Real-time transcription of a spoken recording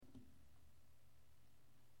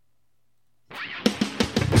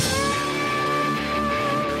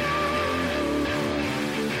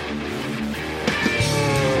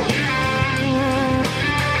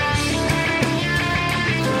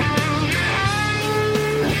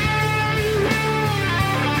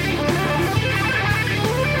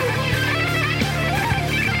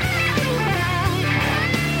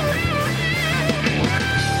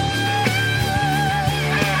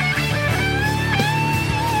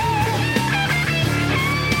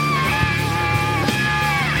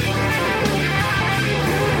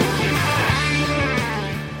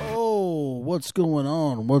What's going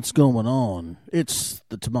on? What's going on? It's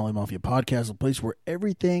the Tamale Mafia podcast, a place where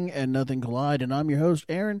everything and nothing collide. And I'm your host,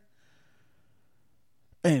 Aaron.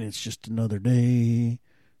 And it's just another day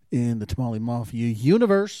in the Tamale Mafia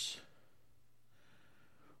universe.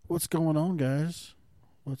 What's going on, guys?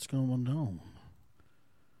 What's going on?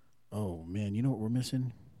 Oh, man, you know what we're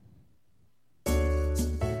missing?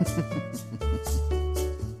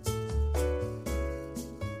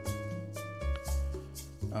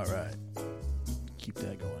 All right. Keep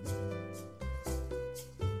that going.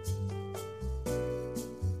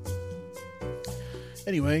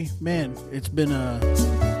 Anyway, man, it's been bring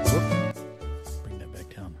that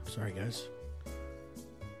back down. Sorry, guys.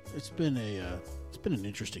 It's been an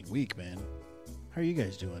interesting week, man. How are you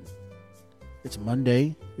guys doing? It's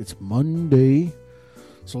Monday.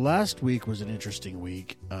 So last week was an interesting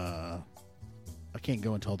week. I can't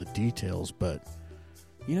go into all the details, but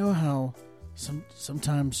you know how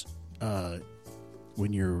sometimes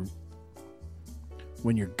when you're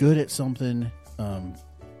good at something,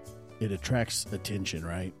 it attracts attention,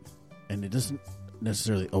 right? And it doesn't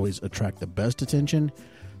necessarily always attract the best attention.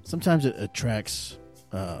 Sometimes it attracts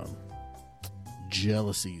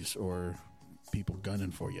jealousies or people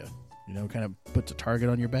gunning for you. You know, kind of puts a target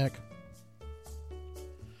on your back.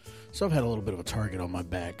 So I've had a little bit of a target on my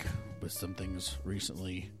back with some things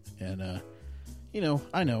recently. And, you know,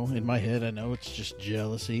 I know in my head, I know it's just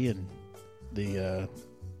jealousy and the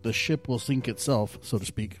ship will sink itself, so to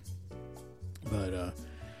speak. But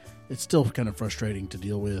it's still kind of frustrating to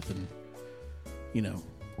deal with. And, you know,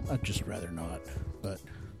 I'd just rather not. But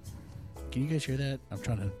can you guys hear that? I'm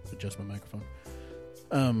trying to adjust my microphone.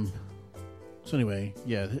 So anyway,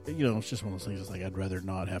 yeah, you know, it's just one of those things. It's like I'd rather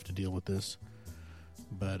not have to deal with this.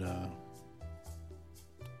 But,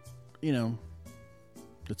 you know,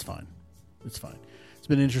 it's fine. It's fine. It's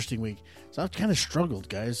been an interesting week. So I've kind of struggled,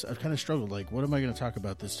 guys. Like, what am I going to talk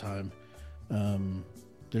about this time?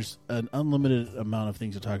 There's an unlimited amount of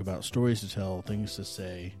things to talk about, stories to tell, things to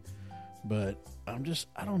say. But I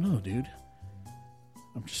don't know, dude.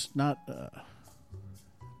 I'm just not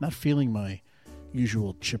feeling my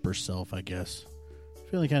usual chipper self, I guess.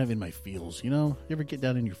 Feeling kind of in my feels, you know? You ever get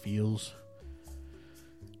down in your feels?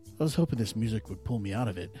 I was hoping this music would pull me out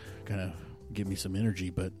of it, kind of give me some energy,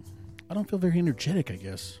 but I don't feel very energetic, I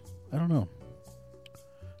guess. I don't know.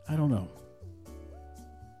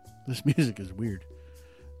 This music is weird.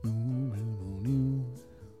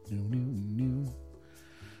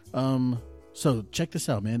 So check this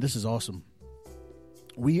out, man. This is awesome.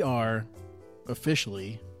 We are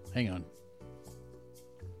officially, hang on.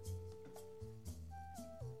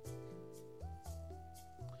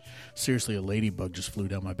 Seriously, a ladybug just flew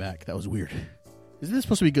down my back. That was weird. Isn't this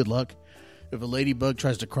supposed to be good luck? If a ladybug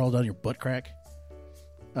tries to crawl down your butt crack?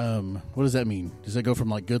 What does that mean? Does that go from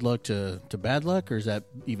like good luck to bad luck, or is that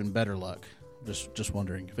even better luck? Just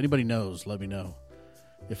wondering. If anybody knows, let me know.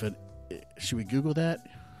 Should we Google that?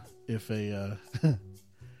 Hang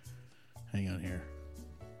on here.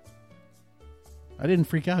 I didn't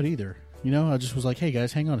freak out either. You know, I just was like, hey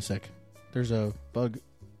guys, hang on a sec. There's a bug.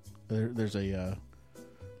 There's a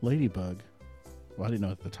ladybug. Well, I didn't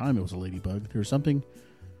know at the time it was a ladybug. There was something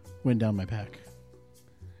went down my back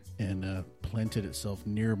and planted itself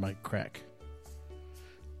near my crack.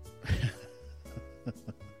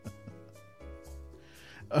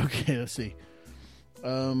 Okay, let's see.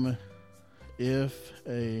 If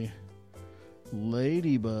a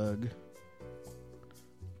ladybug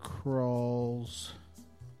crawls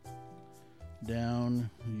down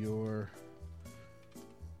your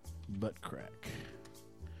butt crack.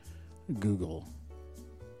 Google.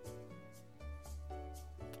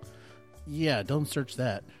 Yeah, don't search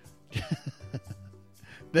that.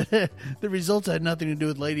 The results had nothing to do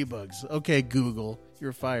with ladybugs. Okay, Google,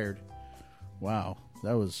 you're fired. Wow,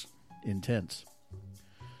 that was intense.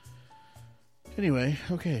 Anyway,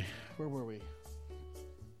 okay, where were we?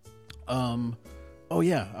 Oh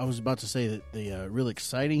yeah, I was about to say that the real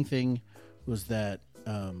exciting thing was that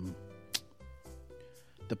the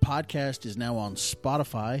podcast is now on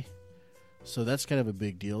Spotify. So that's kind of a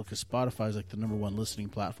big deal because Spotify is like the number one listening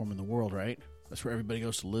platform in the world, right? That's where everybody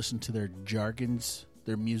goes to listen to their jargons,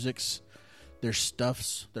 their musics, their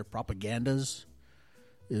stuffs, their propagandas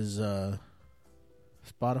is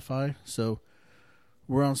Spotify. So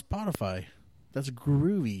we're on Spotify. That's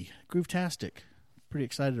groovy, groove-tastic. Pretty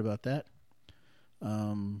excited about that.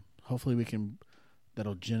 Hopefully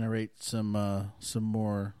that'll generate some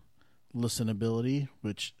more listenability,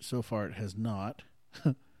 which so far it has not.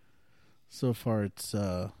 So far, it's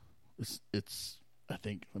I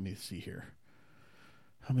think, let me see here.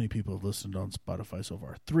 How many people have listened on Spotify so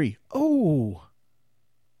far? 3. Oh,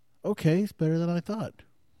 Okay, it's better than I thought.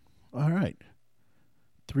 All right.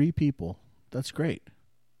 3 people. That's great.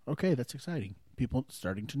 Okay, that's exciting. People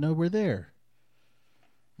starting to know we're there.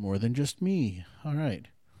 More than just me. All right.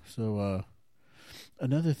 So,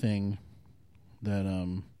 another thing that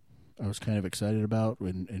I was kind of excited about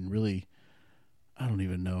and really, I don't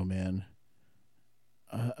even know, man.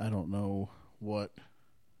 I don't know what.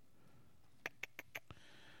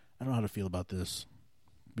 I don't know how to feel about this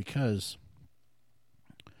because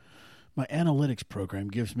my analytics program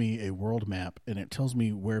gives me a world map and it tells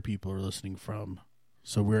me where people are listening from.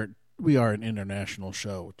 So we are an international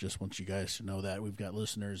show. Just want you guys to know that we've got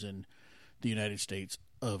listeners in the United States,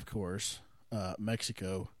 of course,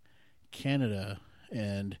 Mexico, Canada,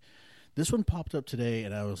 and this one popped up today,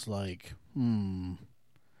 and I was like, I don't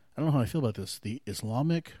know how I feel about this. The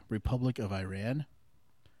Islamic Republic of Iran.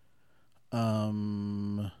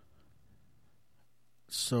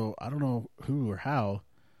 So I don't know who or how,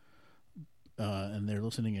 and they're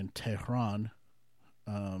listening in Tehran.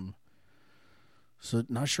 So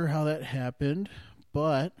not sure how that happened,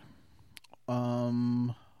 but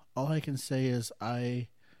all I can say is I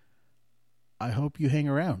hope you hang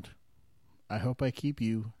around. I hope I keep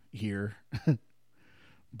you here.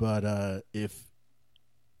 But if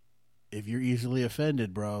you're easily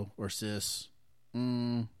offended, bro or sis,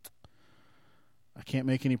 I can't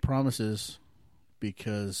make any promises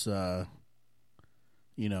because I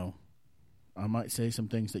might say some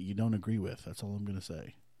things that you don't agree with. That's all I'm going to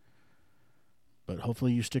say. But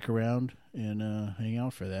hopefully you stick around and hang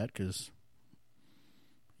out for that because,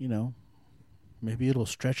 maybe it'll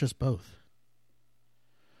stretch us both.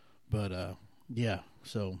 But, yeah,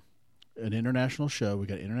 so an international show. We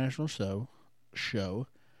got an international show,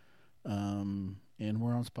 and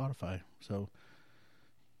we're on Spotify. So,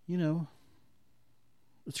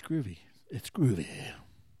 it's groovy. It's groovy.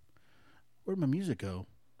 Where'd my music go?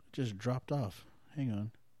 It just dropped off. Hang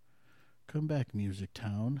on. Come back, Music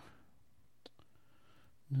Town.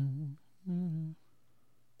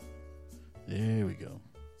 There we go.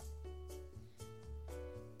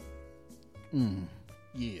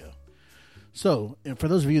 Yeah. So, and for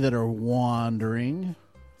those of you that are wandering,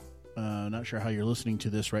 not sure how you're listening to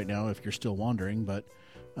this right now, if you're still wandering, but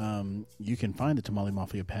you can find the Tamale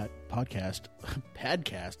Mafia podcast.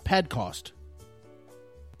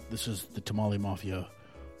 This is the Tamale Mafia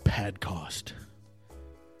Padcast.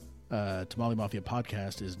 Tamale Mafia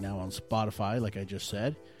Podcast is now on Spotify, like I just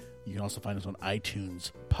said. You can also find us on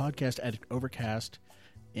iTunes, Podcast Addict, Overcast,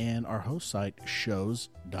 and our host site,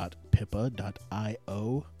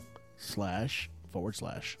 shows.pippa.io//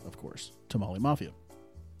 of course, Tamale Mafia.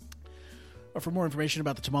 For more information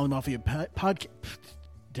about the Tamale Mafia podcast,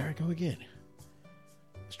 there I go again.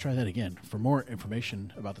 Let's try that again. For more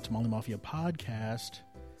information about the Tamale Mafia podcast,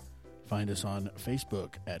 find us on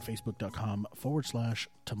Facebook at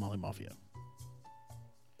facebook.com/Tamale Mafia.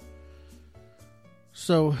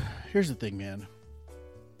 So, here's the thing, man.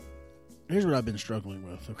 Here's what I've been struggling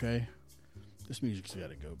with, okay? This music's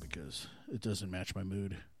got to go because it doesn't match my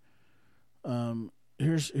mood.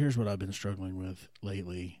 Here's what I've been struggling with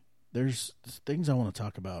lately. There's things I want to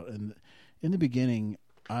talk about. And in the beginning,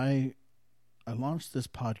 I launched this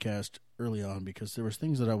podcast early on because there was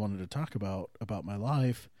things that I wanted to talk about my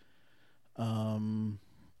life, and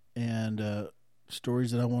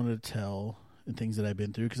stories that I wanted to tell and things that I've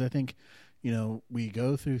been through. Because I think, we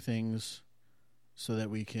go through things so that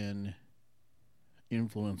we can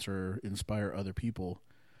influence or inspire other people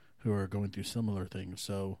who are going through similar things.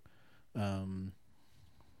 So,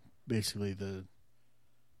 basically,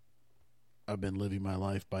 I've been living my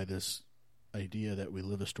life by this idea that we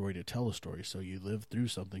live a story to tell a story. So you live through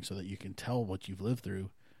something so that you can tell what you've lived through,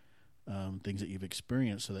 things that you've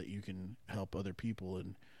experienced, so that you can help other people,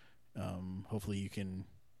 and hopefully you can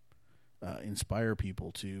inspire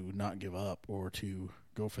people to not give up or to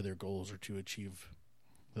go for their goals or to achieve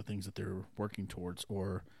the things that they're working towards,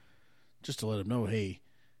 or just to let them know, hey,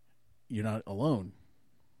 you're not alone.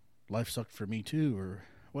 Life sucked for me too, or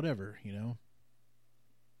whatever,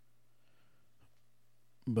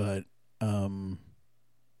 But I've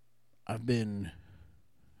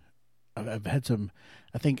had some,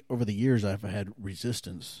 I think over the years I've had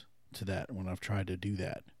resistance to that when I've tried to do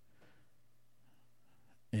that.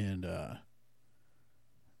 And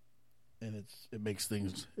it makes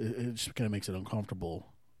things, it just kind of makes it uncomfortable.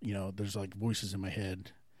 There's like voices in my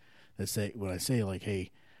head that say, when I say like,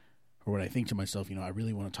 hey, or when I think to myself, I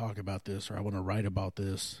really want to talk about this, or I want to write about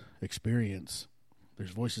this experience,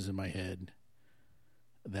 there's voices in my head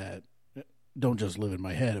that don't just live in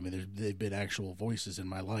my head. I mean, they've been actual voices in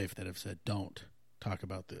my life that have said, don't talk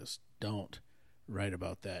about this. Don't write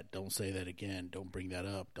about that. Don't say that again. Don't bring that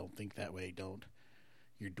up. Don't think that way.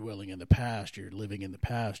 You're dwelling in the past. You're living in the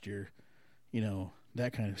past.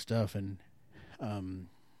 That kind of stuff. And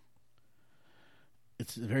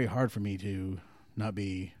it's very hard for me to not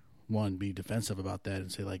be defensive about that and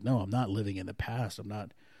say like, no, I'm not living in the past. I'm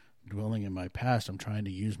not dwelling in my past. I'm trying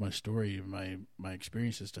to use my story and my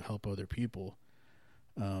experiences to help other people.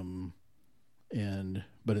 But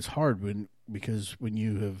it's hard because when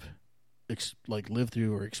you have lived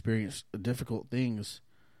through or experienced difficult things,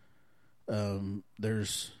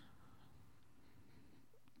 there's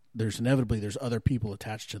inevitably there's other people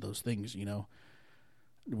attached to those things. We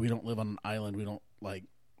don't live on an island. We don't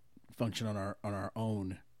function on our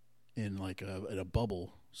own in in a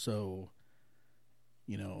bubble. So,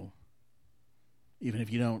 even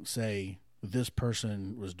if you don't say this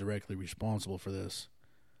person was directly responsible for this,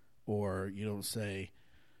 or you don't say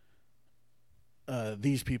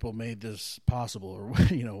these people made this possible, or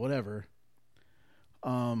whatever,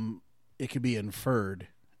 it could be inferred,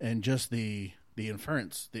 and just the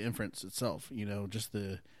inference itself, just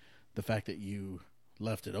the fact that you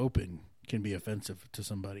left it open can be offensive to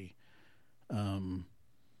somebody. And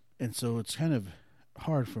so it's kind of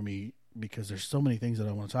hard for me because there's so many things that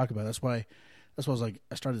I want to talk about. That's why I was like,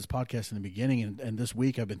 I started this podcast in the beginning, and this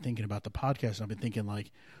week I've been thinking about the podcast, and I've been thinking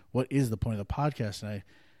like, what is the point of the podcast? And I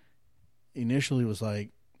initially was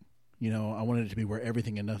like, I wanted it to be where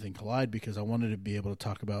everything and nothing collide, because I wanted to be able to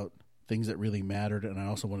talk about things that really mattered, and I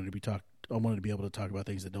also wanted to be able to talk about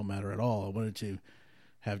things that don't matter at all. I wanted to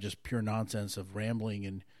have just pure nonsense of rambling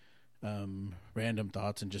and random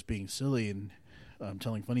thoughts and just being silly and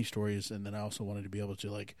telling funny stories. And then I also wanted to be able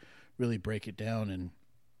to really break it down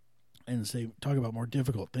and talk about more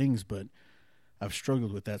difficult things. But I've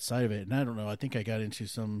struggled with that side of it, and I don't know. I think I got into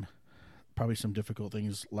probably some difficult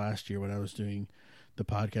things last year when I was doing the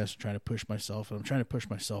podcast and trying to push myself. And I'm trying to push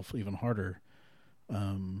myself even harder,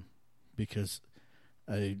 because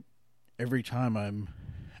every time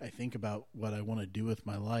I think about what I want to do with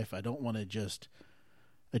my life, I don't want to just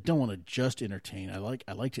entertain. I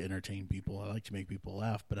like to entertain people. I like to make people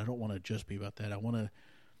laugh, but I don't want to just be about that. I want to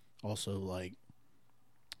also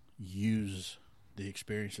use the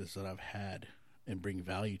experiences that I've had and bring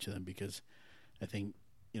value to them, because I think,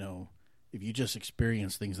 if you just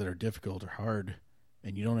experience things that are difficult or hard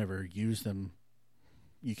and you don't ever use them,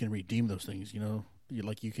 you can redeem those things. You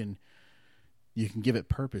can give it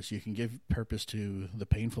purpose. You can give purpose to the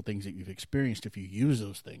painful things that you've experienced if you use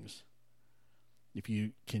those things. If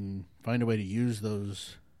you can find a way to use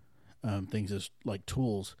those things as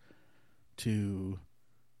tools to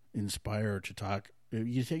inspire, to talk,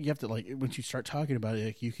 you have to once you start talking about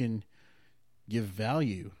it, you can give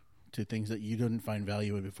value to things that you didn't find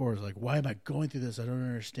value in before. It's why am I going through this? I don't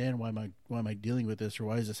understand. Why am I dealing with this, or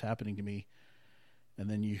why is this happening to me? And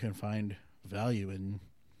then you can find value in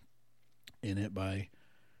it by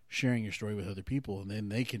sharing your story with other people, and then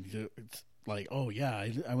they can do it's oh yeah,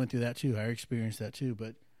 I went through that too. I experienced that too.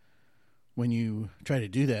 But when you try to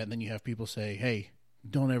do that, and then you have people say, hey,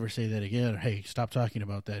 don't ever say that again, or hey, stop talking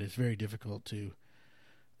about that, it's very difficult to,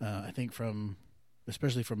 I think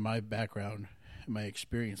especially from my background, my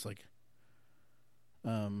experience, I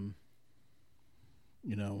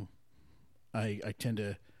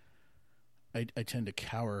tend to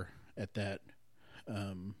cower at that,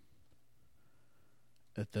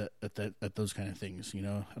 at those kind of things. I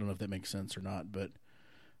don't know if that makes sense or not, but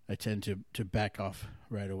I tend to back off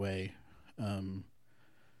right away,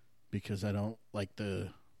 because I don't like the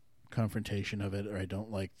confrontation of it, or I don't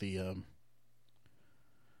like the,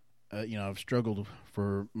 I've struggled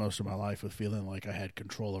for most of my life with feeling like I had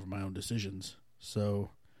control over my own decisions.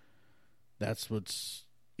 So that's what's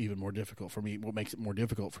even more difficult for me. What makes it more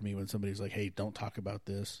difficult for me when somebody's like, hey, don't talk about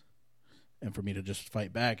this. And for me to just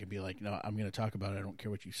fight back and be like, no, I'm going to talk about it. I don't care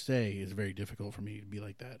what you say, is very difficult for me to be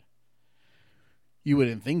like that. You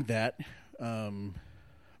wouldn't think that,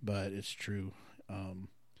 but it's true.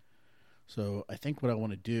 So I think what I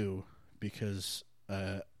want to do, because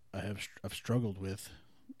I've struggled with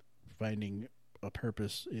finding a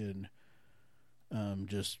purpose in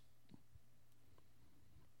just,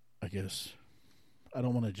 I guess, I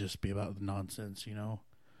don't want to just be about the nonsense, and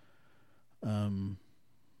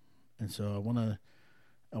so I want to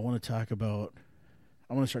talk about,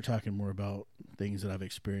 I want to start talking more about things that I've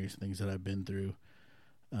experienced, things that I've been through.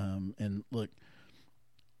 And look,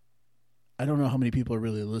 I don't know how many people are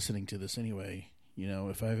really listening to this anyway.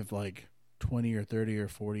 If I have 20 or 30 or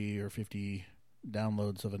 40 or 50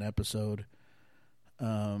 downloads of an episode,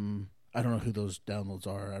 I don't know who those downloads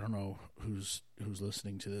are. I don't know who's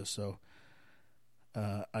listening to this. So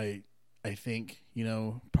I think,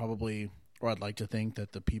 probably or I'd like to think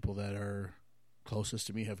that the people that are closest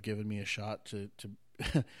to me have given me a shot to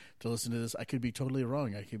to listen to this. I could be totally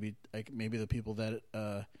wrong. Maybe the people that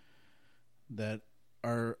that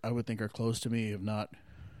are, I would think, are close to me have not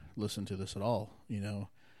listened to this at all,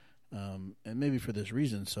 and maybe for this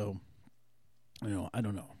reason. So, I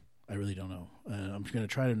don't know. I really don't know. I'm going to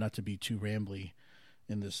try to not to be too rambly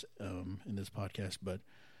in this podcast, but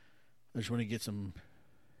I just want to get some.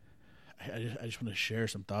 I just want to share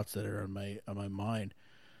some thoughts that are on my mind,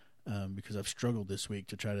 because I've struggled this week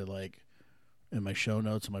to try to, like, in my show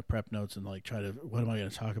notes and my prep notes, and like try to, what am I going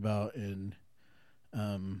to talk about, and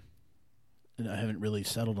I haven't really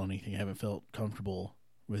settled on anything. I haven't felt comfortable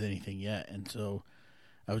with anything yet, and so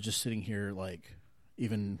I was just sitting here, like,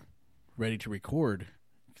 even ready to record,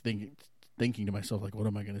 thinking to myself, like, what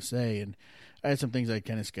am I going to say? And I had some things I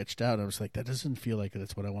kind of sketched out, and I was like, that doesn't feel like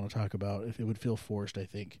that's what I want to talk about. If it would feel forced, I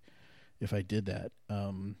think, if I did that.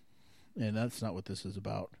 And that's not what this is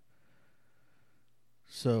about.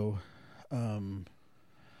 So,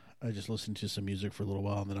 I just listened to some music for a little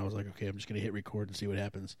while, and then I was like, okay, I'm just going to hit record and see what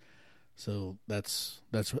happens. So that's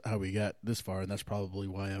how we got this far, and that's probably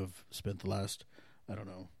why I've spent the last,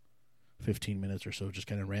 15 minutes or so just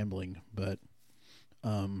kind of rambling. But,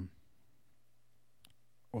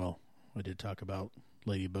 well, I did talk about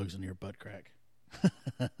ladybugs in your butt crack.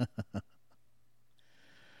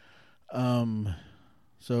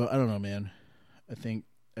 So I don't know, man. I think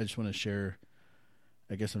I just want to share.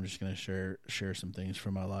 I guess I'm just going to share some things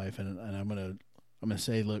from my life, and I'm gonna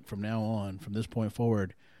say, look, from now on, from this point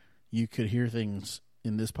forward, you could hear things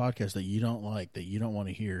in this podcast that you don't like, that you don't want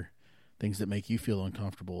to hear, things that make you feel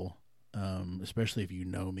uncomfortable, especially if you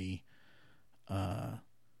know me. There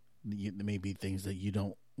may be things that you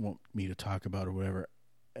don't want me to talk about or whatever.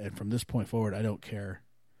 And from this point forward, I don't care.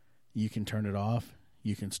 You can turn it off.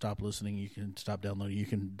 You can stop listening. You can stop downloading. You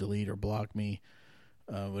can delete or block me.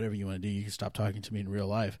 Whatever you want to do. You can stop talking to me in real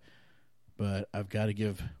life. But I've got to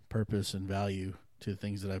give purpose and value to the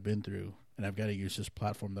things that I've been through. And I've got to use this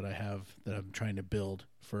platform that I have, that I'm trying to build,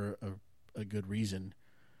 for a good reason.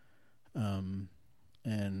 And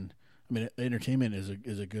I mean, entertainment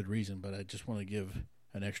is a good reason, but I just want to give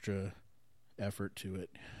an extra effort to it,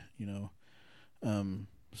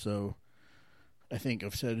 So I think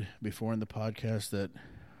I've said before in the podcast that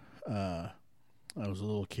I was a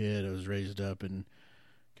little kid. I was raised up in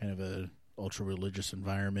kind of a ultra religious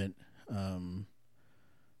environment. I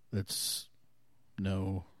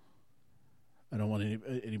don't want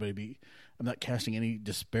anybody to be. I'm not casting any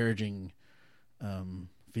disparaging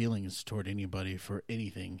feelings toward anybody for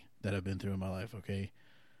anything that I've been through in my life. Okay,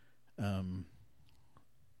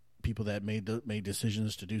 people that made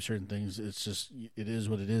decisions to do certain things. It's just, it is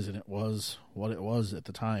what it is, and it was what it was at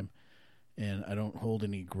the time. And I don't hold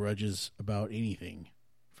any grudges about anything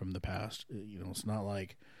from the past. It's not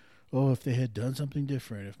like, oh, if they had done something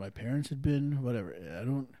different, if my parents had been whatever. I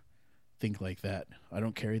don't think like that. I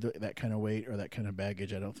don't carry that kind of weight or that kind of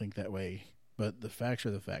baggage. I don't think that way. But the facts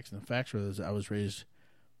are the facts. And the facts are that I was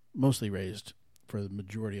mostly raised for the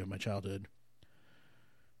majority of my childhood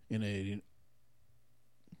in a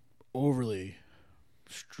overly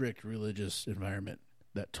strict religious environment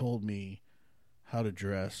that told me how to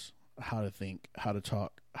dress, how to think, how to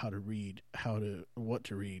talk, how to read, what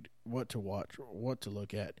to read, what to watch, what to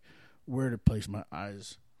look at, where to place my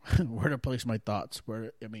eyes, where to place my thoughts.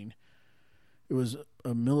 It was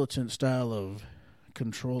a militant style of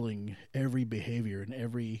controlling every behavior and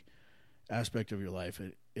every aspect of your life.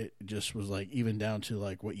 It just was like, even down to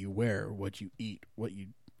like what you wear, what you eat, what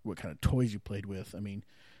kind of toys you played with.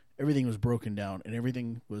 Everything was broken down, and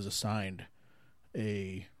everything was assigned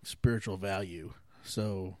a spiritual value.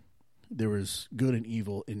 So there was good and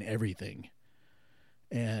evil in everything.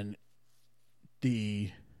 And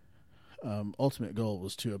the ultimate goal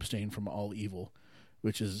was to abstain from all evil,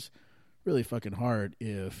 which is really fucking hard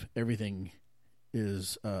if everything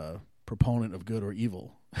is a proponent of good or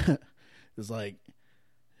evil. It's like,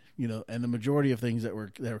 and the majority of things that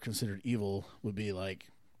were considered evil would be like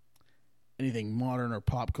anything modern or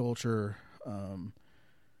pop culture,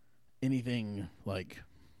 anything like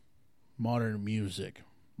modern music,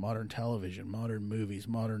 modern television, modern movies,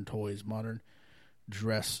 modern toys, modern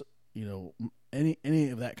dress, any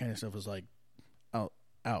of that kind of stuff is like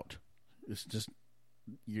out. It's just,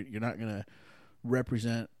 you're not going to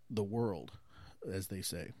represent the world, as they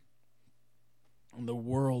say. And the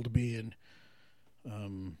world being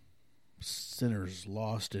sinners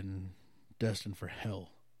lost and destined for hell.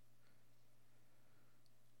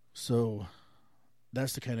 So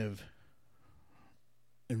that's the kind of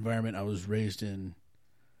environment I was raised in,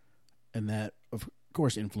 and that, of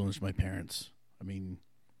course, influenced my parents.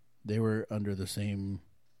 they were under the same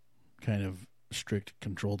kind of strict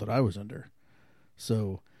control that I was under.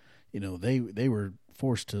 So, they were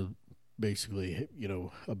forced to basically,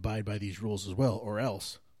 abide by these rules as well, or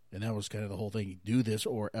else. And that was kind of the whole thing: do this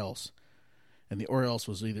or else. And the or else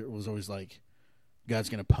was always like, God's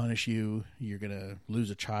going to punish you. You're going to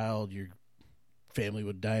lose a child. Your family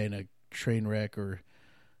would die in a train wreck, or,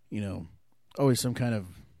 always some kind of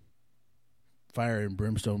fire and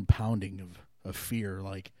brimstone pounding of fear,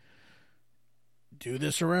 like, do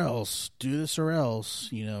this or else,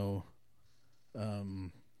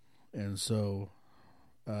 and so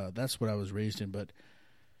that's what I was raised in. But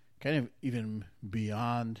kind of even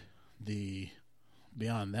beyond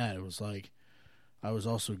that, it was like I was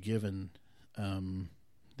also given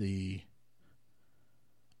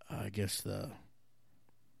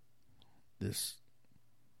this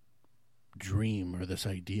dream, or this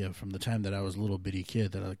idea from the time that I was a little bitty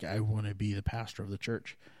kid, that I want to be the pastor of the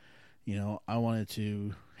church. I wanted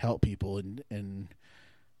to help people, and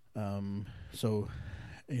so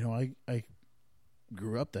I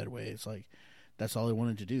grew up that way. It's like that's all I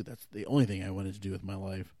wanted to do. That's the only thing I wanted to do with my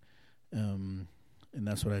life, and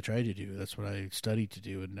that's what I tried to do. That's what I studied to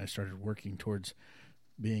do, and I started working towards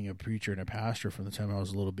being a preacher and a pastor from the time I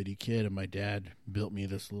was a little bitty kid. And my dad built me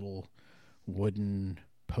this little wooden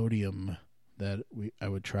podium that I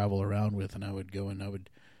would travel around with, and I would go and I would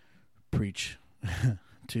preach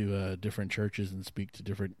to different churches and speak to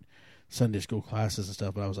different Sunday school classes and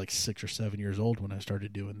stuff. But I was like 6 or 7 years old when I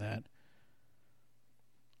started doing that.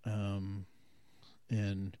 And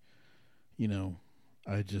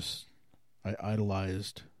I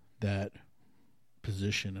idolized that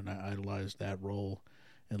position, and I idolized that role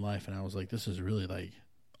in life. And I was like, this is really like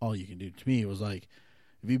all you can do. To me, it was like,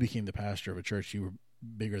 if you became the pastor of a church, you were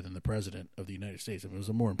bigger than the president of the United States. I mean, it was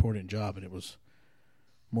a more important job, and it was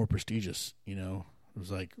more prestigious. It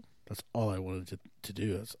was like, that's all I wanted to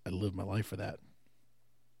do. I lived my life for that,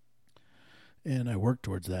 and I worked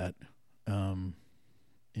towards that. And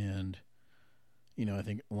I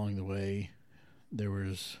think along the way there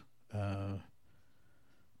was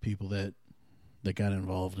people that got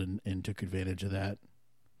involved and took advantage of that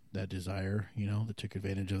desire, that took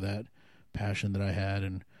advantage of that passion that I had.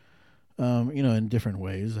 And in different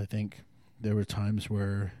ways. I think there were times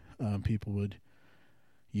where people would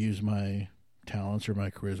use my talents or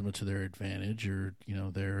my charisma to their advantage, or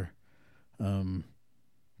their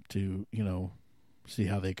to see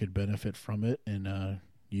how they could benefit from it, and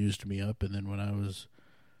used me up. And then when I was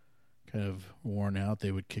kind of worn out,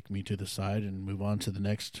 they would kick me to the side and move on to the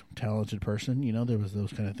next talented person. There was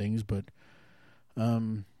those kind of things. But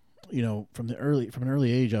from an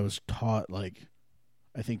early age, I was taught, like,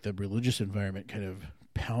 I think the religious environment kind of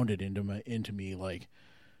pounded into me like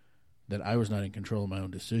that I was not in control of my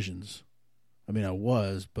own decisions. I mean, I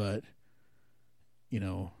was, but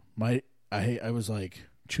I was like,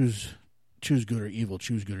 choose good or evil,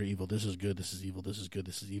 choose good or evil. This is good, this is evil, this is good,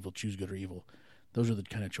 this is evil, choose good or evil. Those are the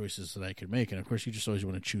kind of choices that I could make. And of course, you just always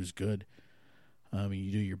want to choose good.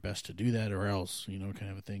 You do your best to do that, or else,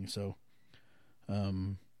 kind of a thing. So,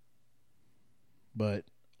 but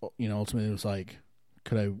ultimately it was like,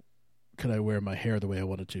 could I wear my hair the way I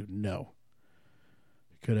wanted to? No.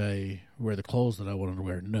 Could I wear the clothes that I wanted to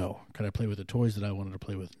wear? No. Could I play with the toys that I wanted to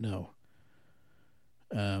play with? No.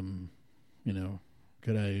 Could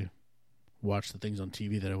I watch the things on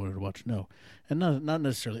TV that I wanted to watch? No. And not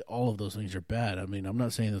necessarily all of those things are bad. I mean, I'm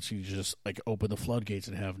not saying that you just like open the floodgates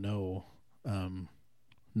and have no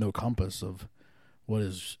compass of what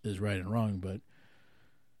is right and wrong, but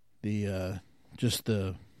the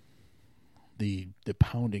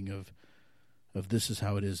pounding of this is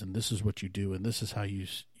how it is, and this is what you do, and this is how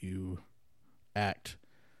you act.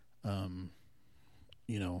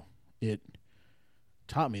 It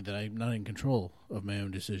taught me that I'm not in control of my own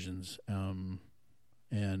decisions.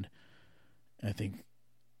 And I think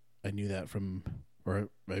I knew that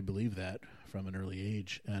I believe that from an early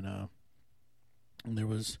age. And there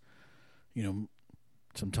was, some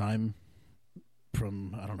time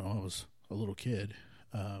from, I don't know, I was a little kid.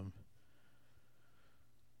 I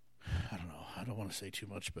don't know. I don't want to say too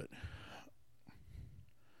much, but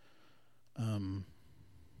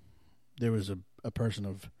there was a person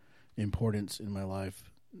of importance in my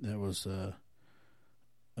life that was a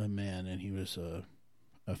man, and he was a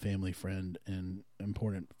family friend and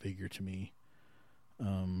important figure to me.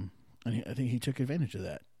 And I think he took advantage of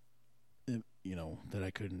that.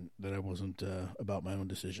 That I wasn't about my own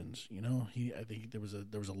decisions. I think there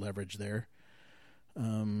was a leverage there.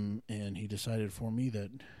 And he decided for me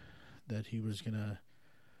that he was gonna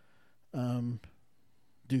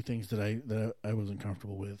do things that I wasn't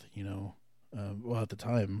comfortable with. Well, at the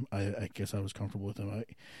time, I guess I was comfortable with him. Oh,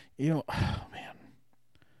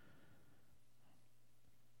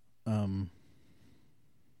 man.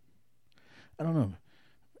 I don't know.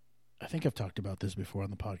 I think I've talked about this before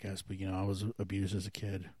on the podcast, but I was abused as a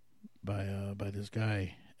kid by this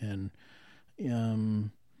guy, and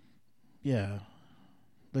yeah.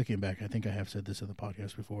 Looking back, I think I have said this in the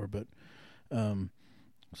podcast before, but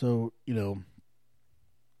so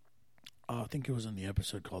I think it was in the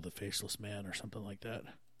episode called "The Faceless Man" or something like that.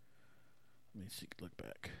 Let me see. Look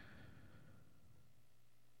back.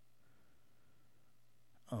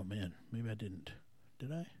 Oh man, maybe I didn't.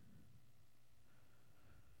 Did I?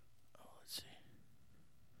 Let's see.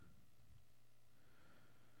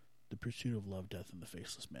 The Pursuit of Love, Death, and the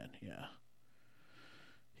Faceless Man. Yeah.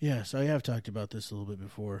 Yeah, so I have talked about this a little bit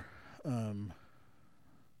before.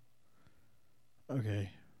 Okay.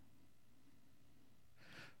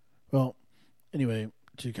 Well, anyway,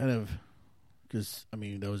 to kind of, because,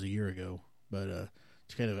 that was a year ago, but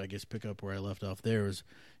to kind of, I guess, pick up where I left off there was,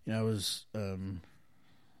 I was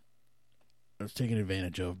taken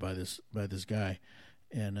advantage of by this guy,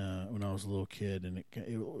 and when I was a little kid, and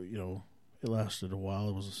it lasted a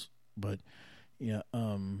while.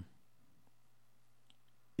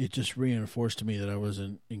 It just reinforced to me that I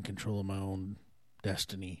wasn't in control of my own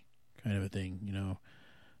destiny, kind of a thing,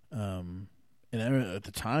 And at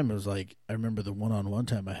the time, it was like, I remember the one-on-one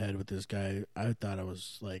time I had with this guy. I thought I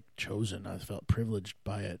was like chosen. I felt privileged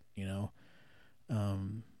by it,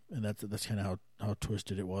 And that's kind of how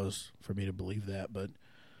twisted it was for me to believe that. But,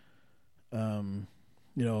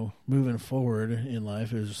 moving forward in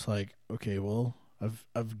life, it was just like, okay, well,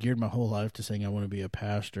 I've geared my whole life to saying I want to be a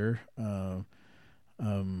pastor.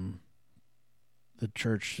 The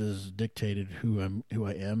church has dictated who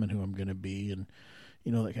I am and who I'm going to be, and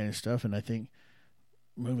that kind of stuff. And I think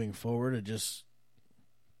moving forward, it just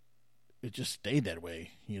stayed that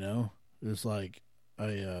way. It was like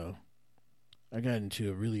I got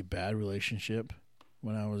into a really bad relationship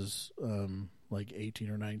when I was like 18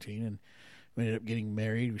 or 19, and we ended up getting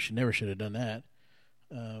married. We should have done that.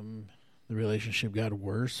 The relationship got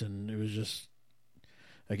worse, and it was just,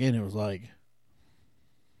 again, it was like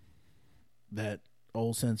that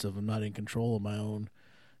old sense of I'm not in control of my own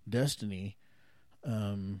destiny,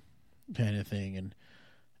 kind of thing. And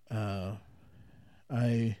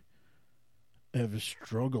I have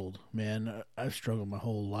struggled, man. I've struggled my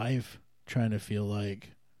whole life trying to feel like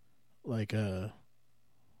I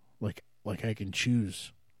can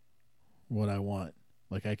choose what I want.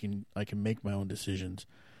 Like I can make my own decisions.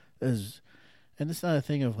 And it's not a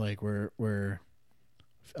thing of like where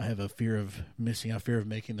I have a fear of missing out, fear of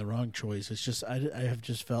making the wrong choice. It's just I have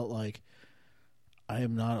just felt like I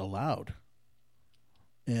am not allowed.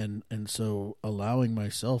 And so allowing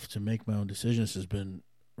myself to make my own decisions has been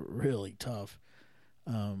really tough.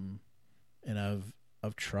 And I've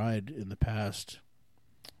tried in the past,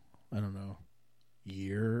 I don't know,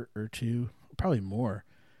 year or two, probably more,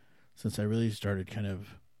 since I really started kind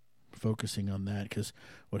of focusing on that. Because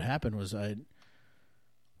what happened was I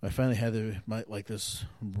finally had this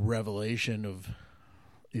revelation of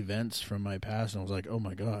events from my past, and I was like, oh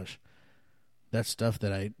my gosh, that stuff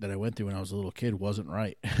that I went through when I was a little kid wasn't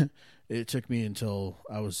right. It took me until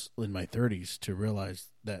I was in my 30s to realize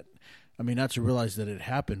that. I mean, not to realize that it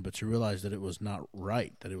happened, but to realize that it was not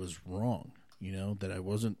right, that it was wrong. That I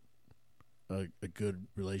wasn't a good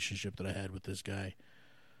relationship that I had with this guy.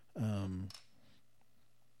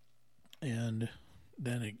 And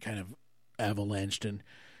then it kind of avalanched, and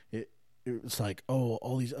it was like, oh,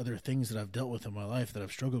 all these other things that I've dealt with in my life that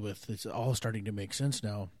I've struggled with, it's all starting to make sense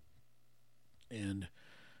now. And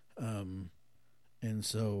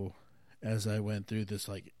so as I went through this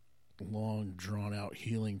like long drawn out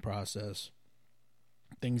healing process,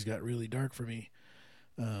 things got really dark for me.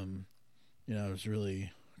 I was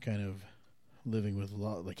really kind of living with a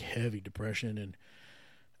lot like heavy depression, and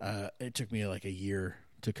it took me like a year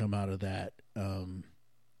to come out of that.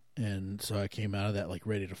 And so I came out of that like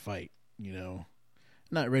ready to fight,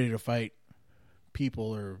 not ready to fight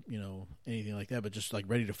people or, anything like that, but just like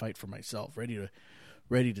ready to fight for myself, ready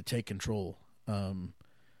to take control, and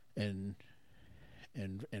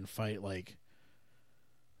fight like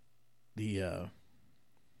the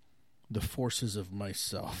forces of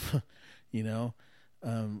myself,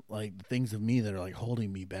 like the things of me that are like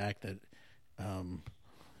holding me back, that,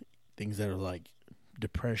 things that are like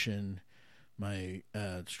depression, my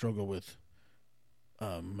struggle with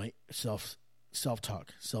my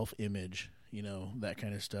self-talk, self-image, that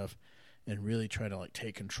kind of stuff, and really try to like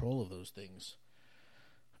take control of those things.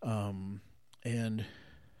 And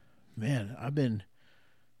man, I've been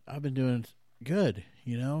doing good,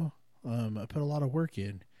 I put a lot of work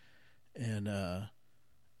in, and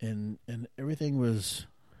everything was.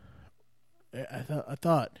 I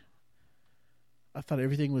thought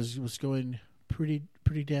everything was going pretty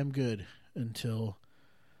damn good until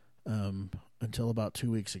about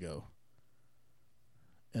 2 weeks ago,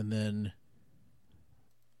 and then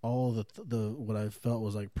all the what I felt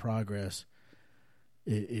was like progress,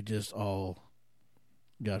 it just all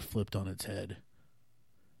got flipped on its head,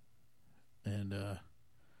 and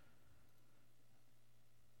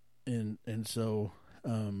so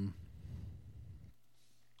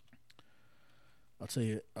I'll tell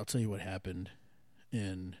you what happened,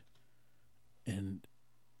 and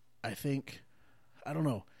I think, I don't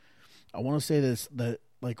know, I want to say this, that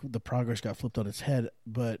like the progress got flipped on its head,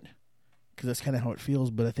 but because that's kind of how it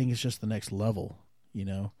feels. But I think it's just the next level, you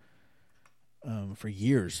know. For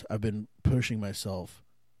years, I've been pushing myself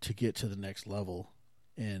to get to the next level,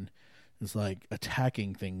 and it's like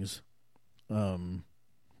attacking things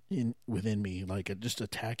within me, like just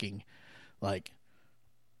attacking, like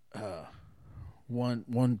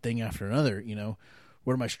one thing after another. You know,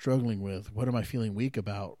 what am I struggling with? What am I feeling weak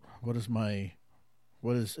about? What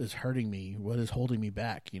is hurting me? What is holding me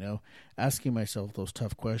back? You know, asking myself those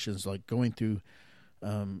tough questions, like going through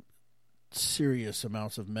serious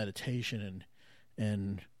amounts of meditation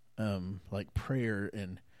and like prayer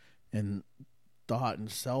and thought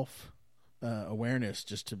and self awareness,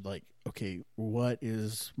 just to like, okay, what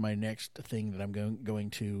is my next thing that I'm going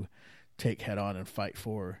to take head on and fight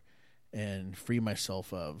for and free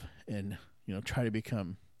myself of, and you know, try to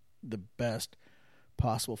become the best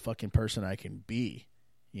possible fucking person I can be,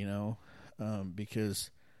 you know, because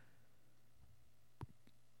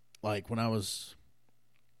like when I was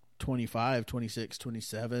 25, 26,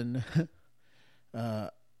 27, I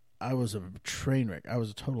was a train wreck. I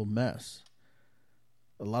was a total mess.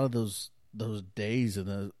 A lot of those days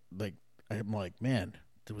and I'm like, man,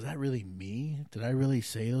 was that really me? Did I really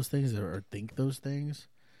say those things or think those things?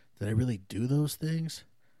 Did I really do those things?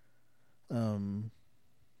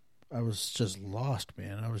 I was just lost,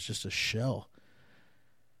 man. I was just a shell.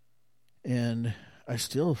 And I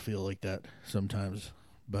still feel like that sometimes.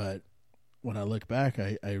 But when I look back,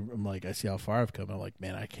 I'm like, I see how far I've come. I'm like,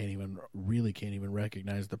 man, I can't even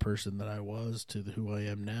recognize the person that I was to who I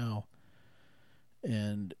am now.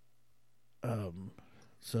 And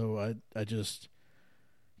so I just,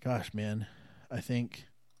 gosh, man, I think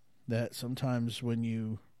that sometimes when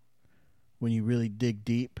you really dig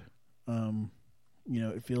deep, you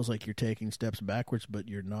know, it feels like you're taking steps backwards, but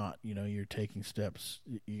you're not. You know, you're taking steps.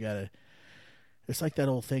 You gotta. It's like that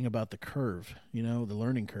old thing about the curve. You know, the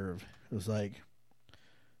learning curve. It was like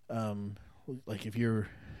if you're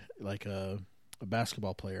like a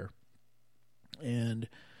basketball player, and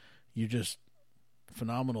you're just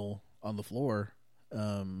phenomenal on the floor,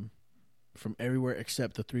 from everywhere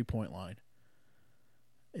except the 3-point line,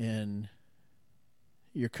 and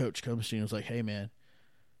your coach comes to you and is like, "Hey, man,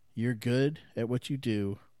 you're good at what you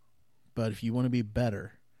do, but if you want to be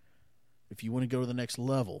better, if you want to go to the next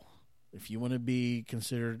level, if you want to be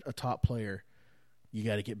considered a top player, you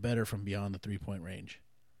got to get better from beyond the 3-point range."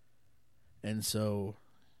 And so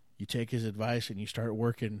you take his advice and you start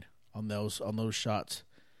working on those shots.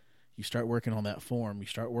 You start working on that form. You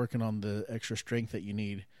start working on the extra strength that you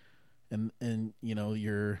need, and you know,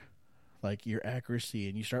 your accuracy,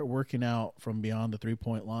 and you start working out from beyond the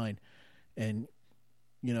 3-point line. And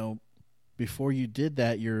you know, before you did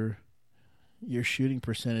that, your shooting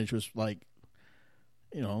percentage was like,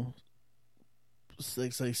 you know,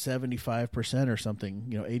 like 75% or something,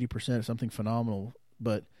 you know, 80%, something phenomenal.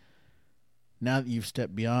 But now that you've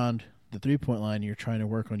stepped beyond the 3-point line, you're trying to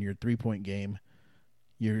work on your 3-point game,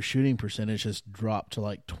 your shooting percentage has dropped to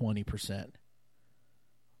like 20%.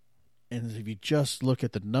 And if you just look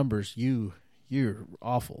at the numbers, you're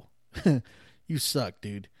awful. You suck,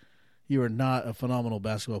 dude. You are not a phenomenal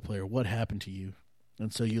basketball player. What happened to you?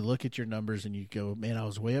 And so you look at your numbers and you go, man, I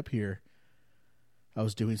was way up here. I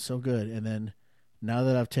was doing so good. And then now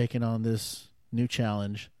that I've taken on this new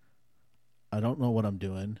challenge, I don't know what I'm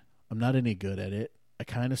doing. I'm not any good at it. I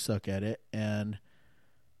kind of suck at it. And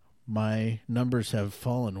my numbers have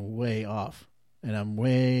fallen way off. And I'm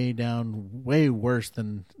way down, way worse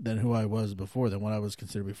than who I was before, than what I was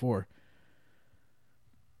considered before.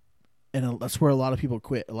 And that's where a lot of people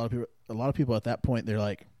quit. A lot of people at that point, they're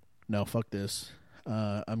like, no, fuck this.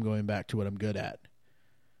 I'm going back to what I'm good at,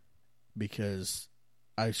 because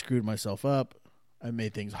I screwed myself up. I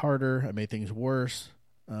made things harder. I made things worse,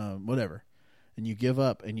 whatever. And you give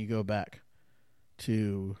up and you go back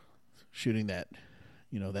to shooting that,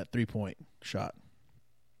 you know, that 3-point shot.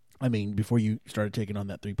 I mean, before you started taking on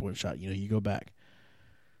that 3-point shot, you know, you go back.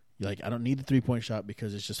 You're like, I don't need the 3-point shot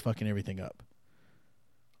because it's just fucking everything up.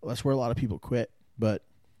 Well, that's where a lot of people quit. But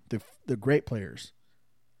the great players,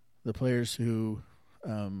 the players who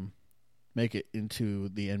make it into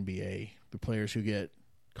the NBA, the players who get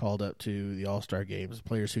called up to the All-Star games, the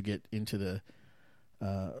players who get into the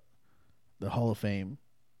Hall of Fame,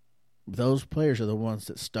 those players are the ones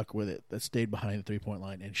that stuck with it, that stayed behind the 3-point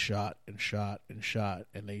line and shot and shot and shot.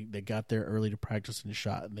 And they got there early to practice and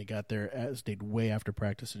shot. And they got there, stayed way after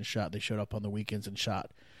practice and shot. They showed up on the weekends and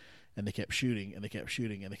shot. And they kept shooting and they kept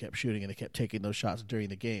shooting and they kept shooting and they kept taking those shots during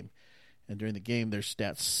the game. And during the game, their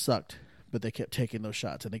stats sucked, but they kept taking those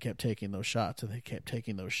shots and they kept taking those shots and they kept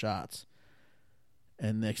taking those shots.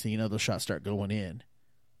 And next thing you know, those shots start going in.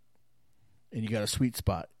 And you got a sweet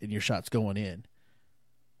spot and your shot's going in.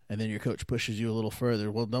 And then your coach pushes you a little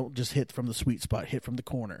further. Well, don't just hit from the sweet spot. Hit from the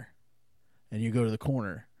corner. And you go to the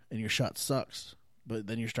corner, and your shot sucks. But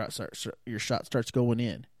then your shot starts going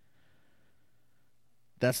in.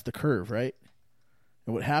 That's the curve, right?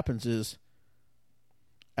 And what happens is,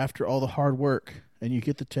 after all the hard work, and you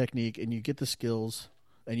get the technique, and you get the skills,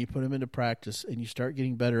 and you put them into practice, and you start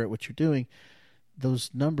getting better at what you're doing,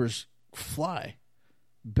 those numbers fly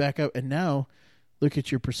back up. And now, look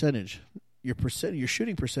at your percentage. Your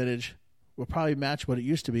shooting percentage will probably match what it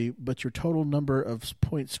used to be, but your total number of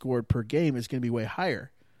points scored per game is going to be way higher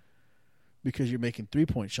because you're making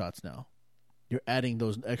 3-point shots now. You're adding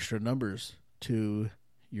those extra numbers to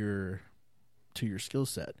your skill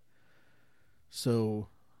set. So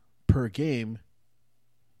per game,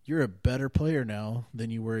 you're a better player now than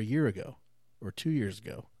you were a year ago or 2 years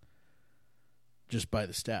ago, just by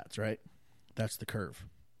the stats, right? That's the curve.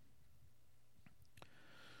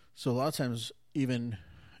 So a lot of times, even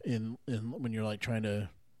in when you're like trying to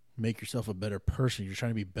make yourself a better person, you're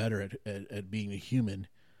trying to be better at being a human.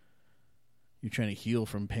 You're trying to heal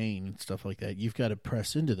from pain and stuff like that. You've got to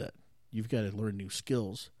press into that. You've got to learn new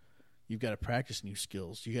skills. You've got to practice new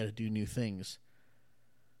skills. You got to do new things.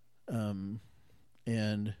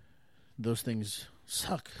 And those things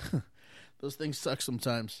suck. Those things suck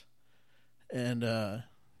sometimes. And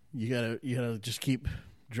you gotta just keep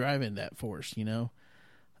driving that force, you know.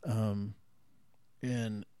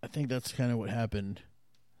 And I think that's kind of what happened.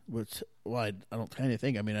 I don't kind of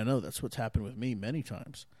think. I mean, I know that's what's happened with me many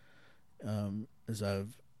times. As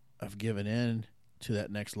I've given in to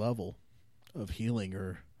that next level of healing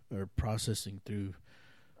or processing through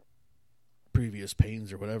previous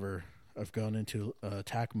pains or whatever. I've gone into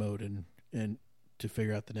attack mode and to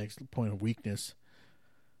figure out the next point of weakness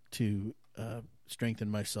to strengthen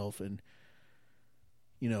myself. And,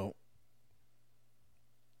 you know,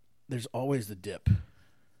 there's always the dip.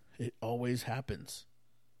 It always happens.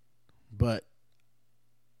 But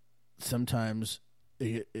sometimes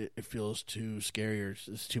it feels too scary or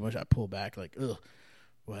it's too much. I pull back like, ugh,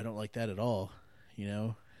 well, I don't like that at all, you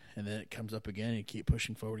know? And then it comes up again and you keep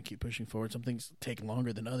pushing forward and keep pushing forward. Some things take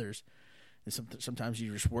longer than others. And sometimes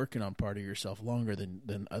you're just working on part of yourself longer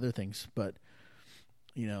than other things. But,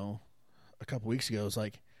 you know, a couple weeks ago, it was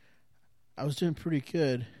like I was doing pretty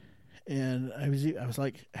good. And I was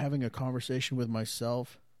like having a conversation with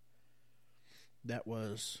myself that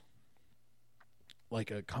was like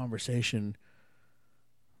a conversation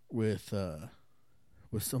with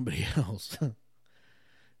somebody else.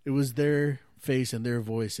 It was their face and their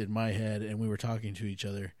voice in my head, and we were talking to each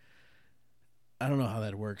other. I don't know how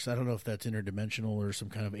that works. I don't know if that's interdimensional or some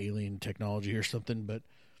kind of alien technology or something, but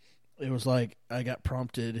it was like I got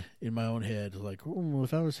prompted in my own head, like, oh,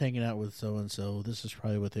 if I was hanging out with so-and-so, this is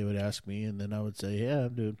probably what they would ask me, and then I would say, yeah,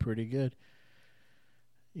 I'm doing pretty good.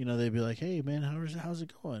 You know, they'd be like, hey, man, how's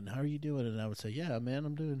it going? How are you doing? And I would say, yeah, man,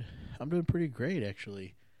 I'm doing pretty great,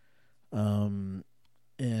 actually. And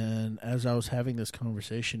as I was having this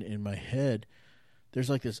conversation in my head, there's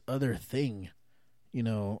like this other thing, you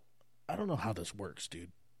know, I don't know how this works,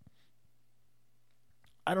 dude.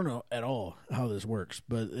 I don't know at all how this works,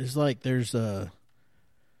 but it's like there's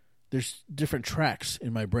different tracks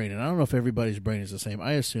in my brain, and I don't know if everybody's brain is the same.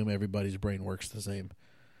 I assume everybody's brain works the same.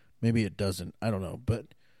 Maybe it doesn't. I don't know, but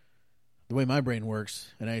the way my brain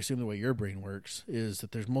works, and I assume the way your brain works, is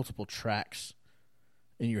that there's multiple tracks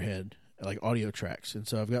in your head, like audio tracks. And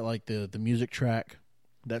so I've got like the music track.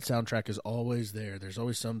 That soundtrack is always there. There's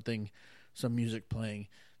always some music playing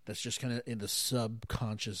that's just kind of in the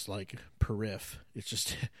subconscious, like periph. It's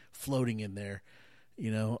just floating in there,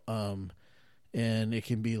 you know. And it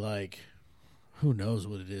can be like, who knows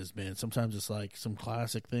what it is, man. Sometimes it's like some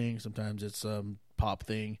classic thing. Sometimes it's some pop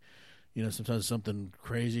thing. You know, sometimes it's something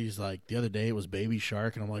crazy. It's like the other day it was Baby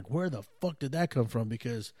Shark, and I'm like, where the fuck did that come from?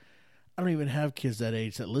 Because I don't even have kids that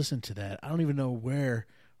age that listen to that. I don't even know where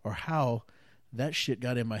or how that shit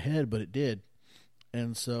got in my head, but it did.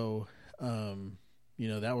 And so,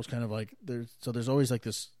 that was kind of like there's always like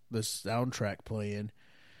this soundtrack playing.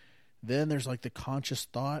 Then there's like the conscious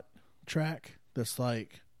thought track that's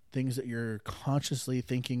like things that you're consciously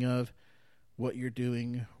thinking of, what you're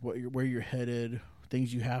doing, where you're headed,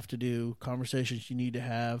 things you have to do, conversations you need to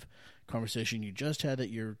have, conversation you just had that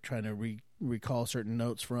you're trying to recall certain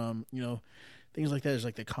notes from, things like that. Is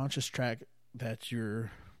like the conscious track that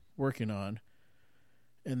you're working on.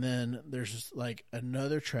 And then there's just like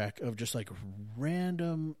another track of just like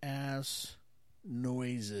random ass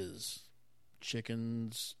noises,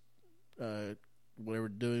 chickens, whatever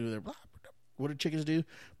doing with their, what do chickens do?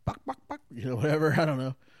 Bok, bok, bok, whatever. I don't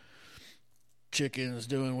know. Chickens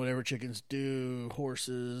doing whatever chickens do,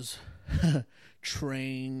 horses,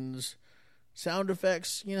 trains, sound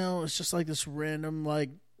effects. It's just like this random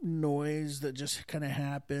like noise that just kind of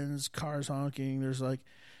happens. Cars honking. There's like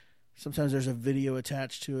sometimes there's a video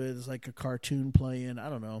attached to it. It's like a cartoon playing. I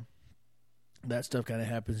don't know. That stuff kind of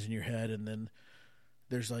happens in your head, and then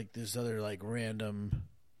there's like this other like random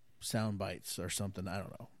sound bites or something. I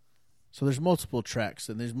don't know. So there's multiple tracks,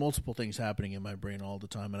 and there's multiple things happening in my brain all the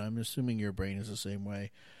time, and I'm assuming your brain is the same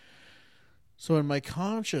way. So in my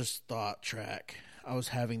conscious thought track, I was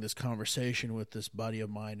having this conversation with this buddy of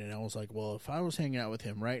mine, and I was like, well, if I was hanging out with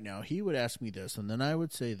him right now, he would ask me this, and then I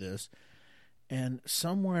would say this, and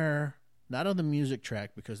somewhere, not on the music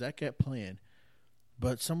track because that kept playing,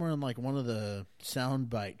 but somewhere in like one of the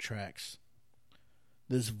soundbite tracks,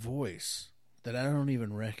 this voice that I don't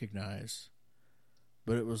even recognize,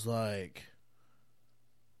 but it was like,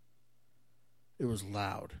 it was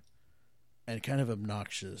loud and kind of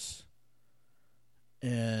obnoxious.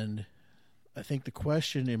 And I think the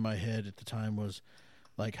question in my head at the time was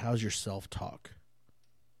like, how's your self-talk?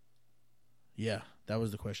 Yeah, that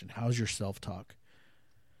was the question. How's your self-talk?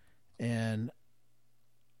 And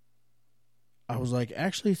I was like,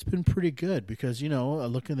 actually, it's been pretty good because, I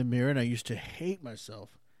look in the mirror and I used to hate myself.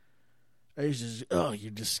 I used to just, oh, you're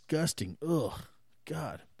disgusting. Ugh,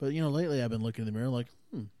 God. But, lately I've been looking in the mirror like,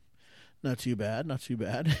 not too bad, not too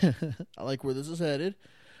bad. I like where this is headed,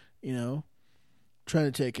 trying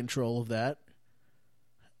to take control of that.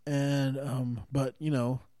 And, but,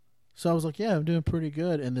 so I was like, yeah, I'm doing pretty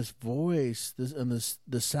good. And this voice, the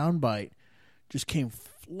soundbite just came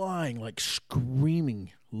flying, like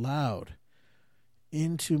screaming loud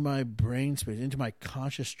into my brain space, into my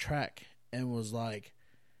conscious track, and was like,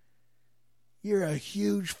 you're a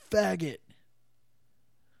huge faggot.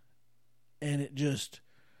 And it just,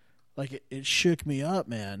 like, it shook me up,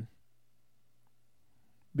 man.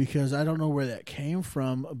 Because I don't know where that came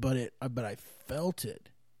from, but I felt it.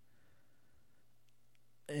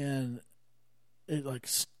 And it, like,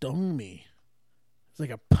 stung me. It's like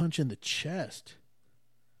a punch in the chest.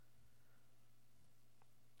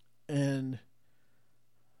 And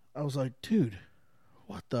I was like, dude,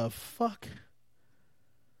 what the fuck?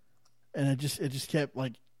 And it just kept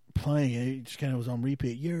like playing. It just kind of was on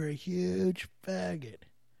repeat. You're a huge faggot.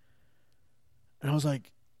 And I was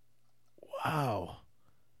like, wow.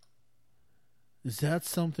 Is that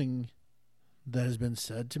something that has been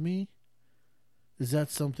said to me? Is that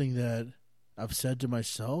something that I've said to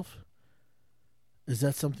myself? Is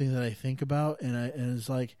that something that I think about? And it's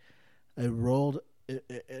like,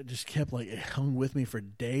 it just kept like, it hung with me for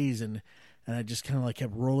days, and I just kind of like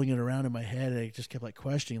kept rolling it around in my head, and I just kept like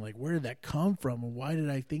questioning, like, where did that come from, and why did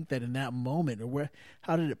I think that in that moment, or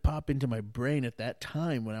how did it pop into my brain at that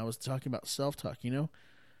time when I was talking about self-talk, And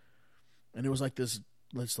it was like this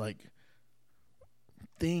like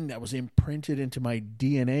thing that was imprinted into my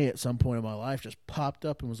DNA at some point in my life just popped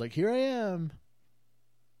up and was like, here I am.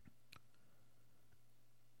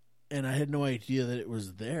 And I had no idea that it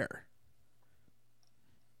was there.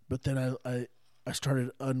 But then I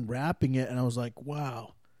started unwrapping it, and I was like,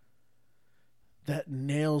 wow, that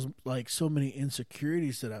nails like so many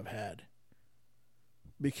insecurities that I've had.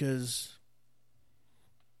 Because,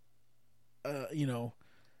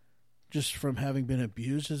 just from having been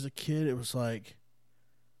abused as a kid, it was like,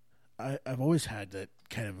 I've always had that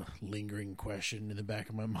kind of lingering question in the back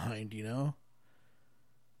of my mind,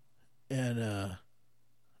 And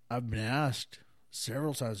I've been asked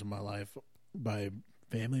several times in my life by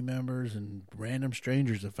family members and random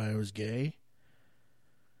strangers if I was gay.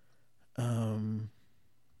 And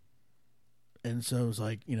so it was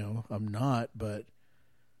like, I'm not, but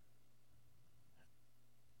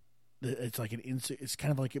it's like it's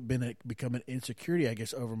kind of like become an insecurity, I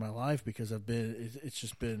guess, over my life, because it's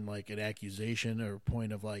just been like an accusation or a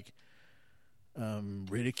point of like,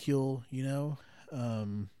 ridicule,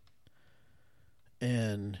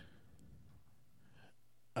 and,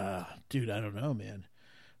 dude, I don't know, man.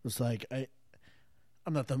 It's like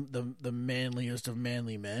I'm not the manliest of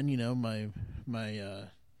manly men, you know. My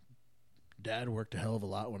dad worked a hell of a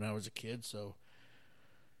lot when I was a kid, so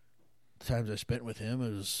the times I spent with him, it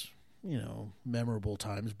was, you know, memorable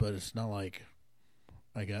times, but it's not like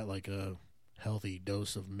I got like a healthy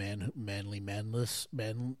dose of manness.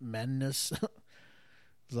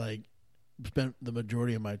 It's like spent the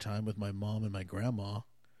majority of my time with my mom and my grandma,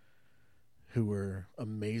 who were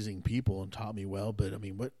amazing people and taught me well. But a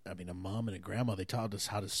mom and a grandma, they taught us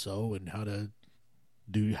how to sew and how to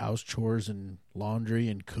do house chores and laundry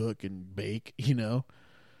and cook and bake, you know.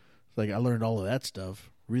 It's like I learned all of that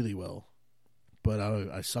stuff really well. But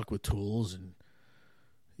I suck with tools and,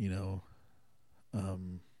 you know,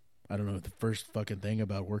 I don't know the first fucking thing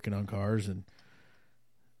about working on cars. And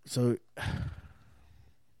so I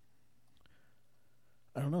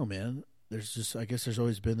don't know, man. I guess there's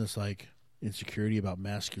always been this like insecurity about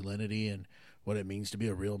masculinity and what it means to be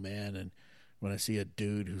a real man. And when I see a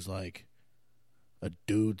dude who's like a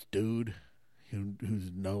dude's dude who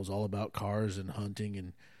knows all about cars and hunting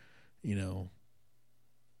and, you know,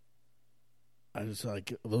 I just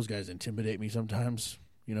like those guys intimidate me sometimes.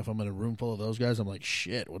 You know, if I'm in a room full of those guys, I'm like,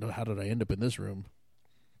 shit, how did I end up in this room?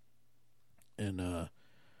 And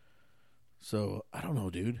so I don't know,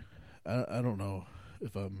 dude. I don't know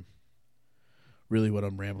if I'm really what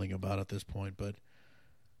I'm rambling about at this point, but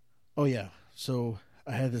oh yeah. So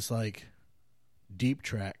I had this like deep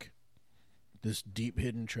track, this deep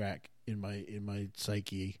hidden track in my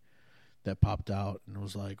psyche that popped out, and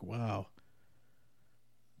was like, wow,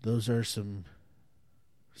 those are some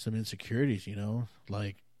insecurities, you know,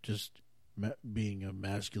 like just being a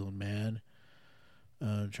masculine man,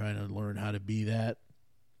 trying to learn how to be that,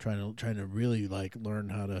 trying to really like learn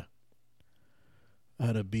how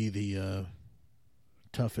to be the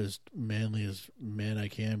toughest, manliest man I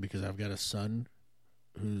can, because I've got a son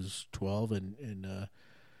who's 12, and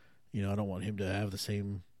you know, I don't want him to have the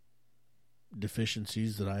same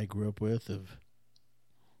deficiencies that I grew up with of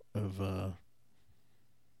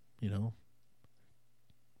you know,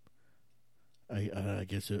 I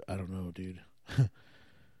guess I don't know, dude.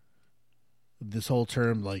 This whole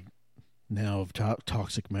term, like now, of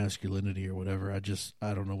toxic masculinity or whatever, I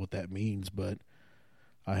don't know what that means, but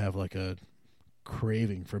I have like a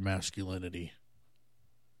craving for masculinity,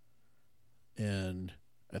 and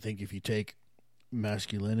I think if you take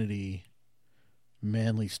masculinity,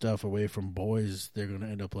 manly stuff away from boys, they're going to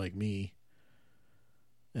end up like me,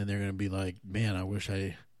 and they're going to be like, man, I wish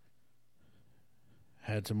I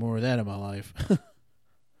had some more of that in my life.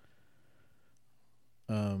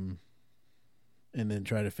 And then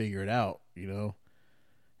try to figure it out, you know.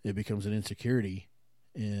 It becomes an insecurity.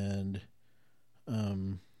 And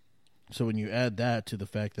so when you add that to the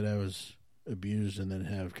fact that I was abused and then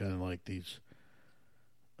have kind of like these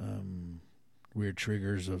weird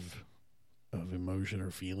triggers of emotion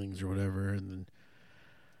or feelings or whatever, and then,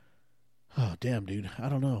 oh damn, dude, I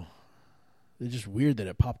don't know. It's just weird that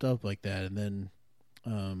it popped up like that, and then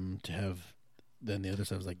to have then the other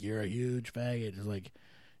side was like, you're a huge faggot. It's like,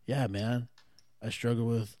 yeah, man, I struggle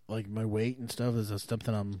with like my weight and stuff. Is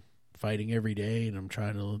something I'm fighting every day, and I'm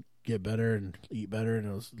trying to get better and eat better, and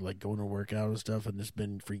I was like going to work out and stuff, and it's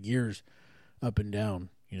been for years up and down,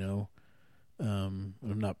 you know. I'm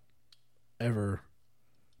not ever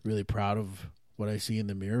really proud of what I see in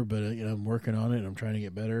the mirror, but you know, I'm working on it, and I'm trying to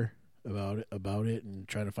get better about it and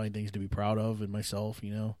trying to find things to be proud of in myself,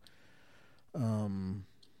 you know.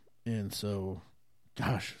 And so,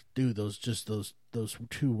 gosh, dude, those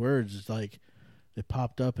two words, it's like it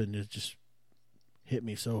popped up and it just hit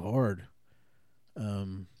me so hard.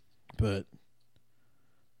 But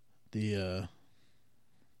the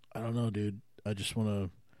I don't know, dude. I just want to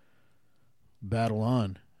battle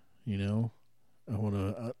on, you know. I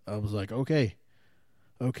was like, okay,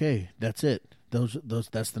 that's it. Those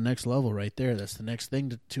that's the next level right there. That's the next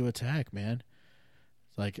thing to attack, man.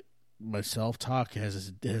 It's like my self-talk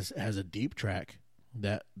has a deep track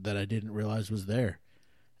that I didn't realize was there,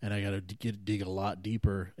 and I got to dig a lot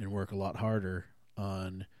deeper and work a lot harder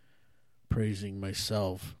on praising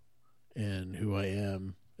myself and who I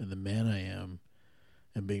am and the man I am,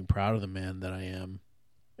 and being proud of the man that I am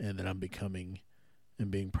and that I'm becoming, and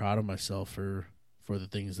being proud of myself for the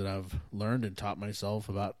things that I've learned and taught myself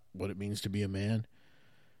about what it means to be a man.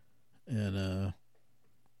 And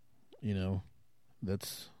you know,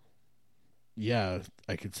 that's, yeah,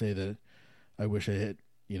 I could say that I wish I had,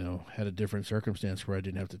 you know, had a different circumstance where I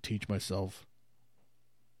didn't have to teach myself,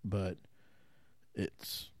 but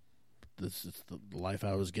this is the life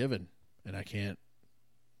I was given, and I can't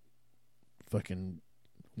fucking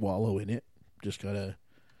wallow in it. Just gotta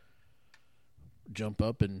jump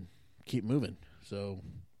up and keep moving. So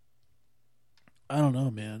I don't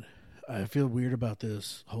know, man. I feel weird about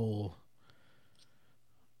this whole.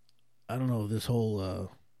 I don't know, this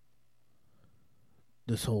whole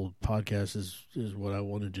podcast is what I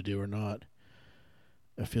wanted to do or not.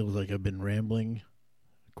 I feel like I've been rambling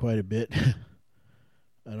quite a bit. I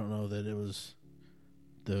don't know that it was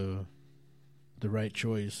the right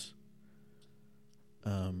choice.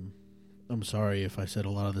 I'm sorry if I said a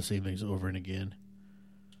lot of the same things over and again.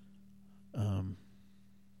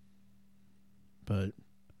 But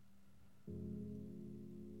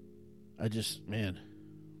I just, man,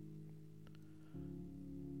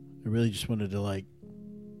 I really just wanted to like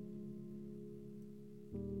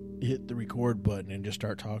hit the record button and just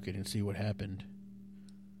start talking and see what happened,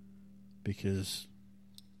 because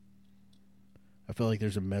I feel like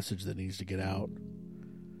there's a message that needs to get out,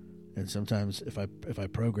 and sometimes if I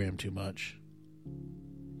program too much,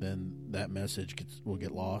 then that message will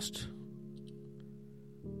get lost,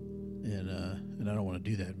 and I don't want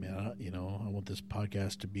to do that, man. I want this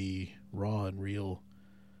podcast to be raw and real,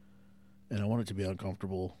 and I want it to be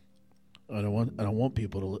uncomfortable. I want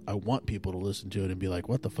people to listen to it and be like,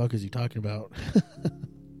 "What the fuck is he talking about?"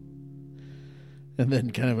 And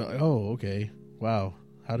then kind of like, "Oh, okay, wow,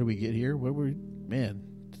 how did we get here? Man,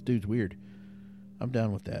 this dude's weird." I'm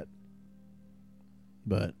down with that,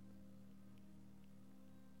 but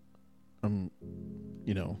I'm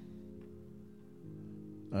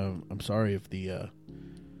sorry if the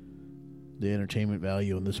entertainment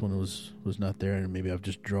value on this one was not there, and maybe I've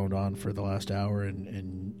just droned on for the last hour,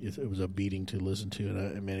 and it was a beating to listen to.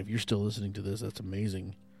 And I mean, if you're still listening to this, that's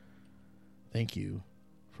amazing. Thank you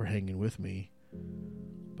for hanging with me.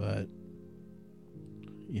 But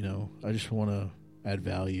I just want to add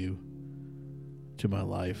value to my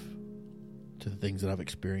life, to the things that I've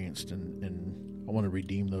experienced, and I want to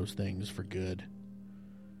redeem those things for good,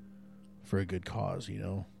 for a good cause,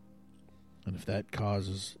 And if that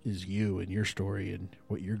cause is you and your story and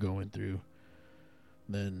what you're going through,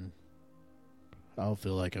 then I'll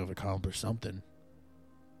feel like I've accomplished something.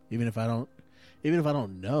 Even if I don't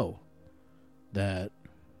know that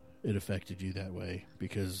it affected you that way,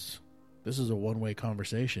 because this is a one-way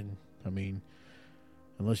conversation. I mean,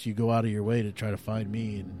 unless you go out of your way to try to find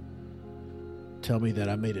me and tell me that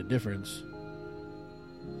I made a difference,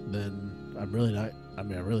 then I'm really not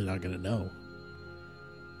going to know.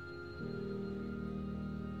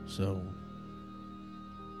 So,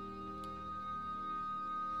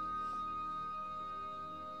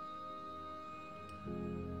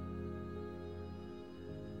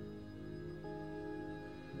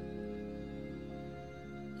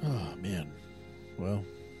 oh man, well,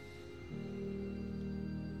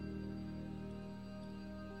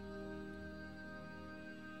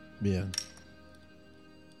 yeah,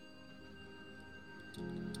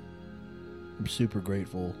 I'm super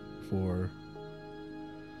grateful for.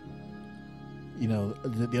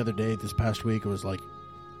 The other day, this past week, it was like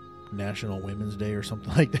National Women's Day or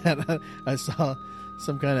something like that. I saw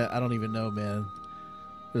some kind of, I don't even know, man.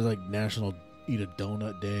 There's like National Eat a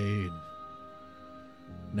Donut Day and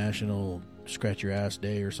National Scratch Your Ass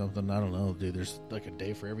Day or something. I don't know, dude. There's like a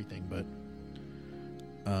day for everything. But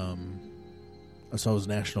I saw it was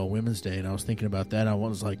National Women's Day, and I was thinking about that. I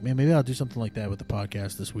was like, man, maybe I'll do something like that with the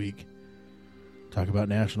podcast this week. Talk about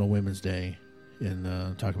National Women's Day.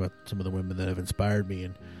 And talk about some of the women that have inspired me.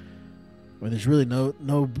 And I mean, there's really no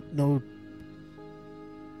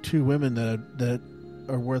two women that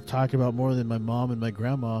are worth talking about more than my mom and my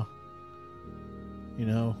grandma.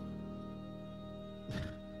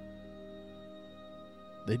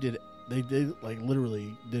 They did like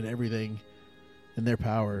literally did everything in their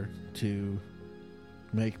power to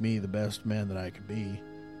make me the best man that I could be.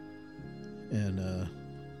 And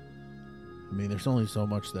I mean, there's only so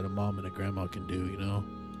much that a mom and a grandma can do,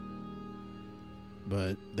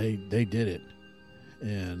 But they did it.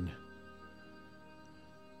 And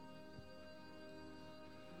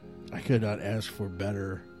I could not ask for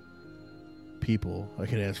better people. I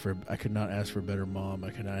could not ask for a better mom. I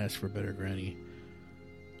could not ask for a better granny.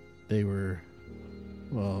 They were,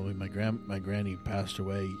 well, I mean, my granny passed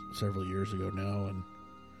away several years ago now,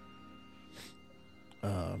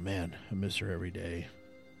 and man, I miss her every day.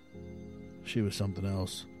 She was something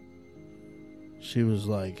else. She was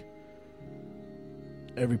like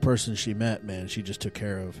every person she met, man, she just took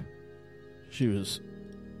care of. She was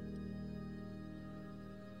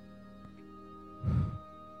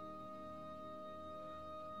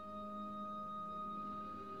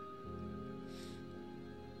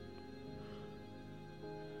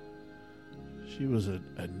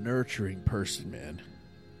a nurturing person, man.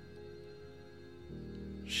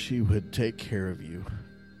 she would take care of you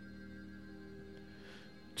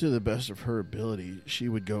to the best of her ability. She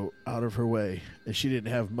would go out of her way, and she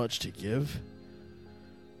didn't have much to give,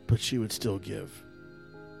 but she would still give.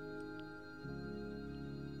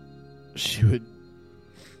 She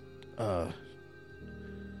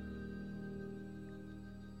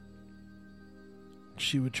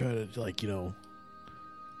would try to, like,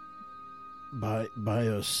 buy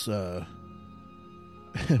us when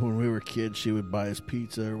we were kids. She would buy us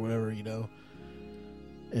pizza or whatever,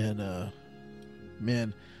 and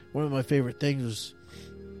man, one of my favorite things was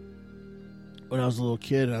when I was a little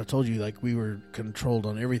kid, and I told you, like, we were controlled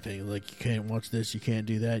on everything. Like, you can't watch this, you can't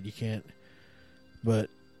do that, you can't. But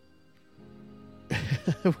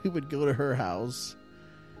we would go to her house,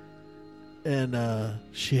 and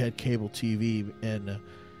she had cable TV, and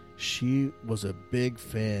she was a big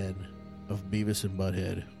fan of Beavis and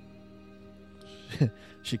Butthead.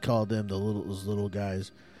 She called them those little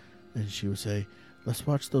guys, and she would say, "Let's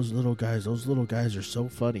watch those little guys. Those little guys are so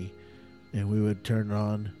funny." And we would turn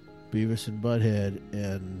on Beavis and Butthead,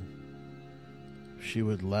 and she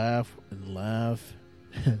would laugh and laugh.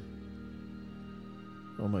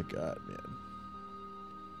 Oh my God, man.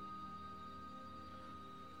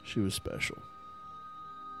 She was special.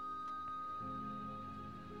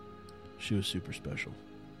 She was super special.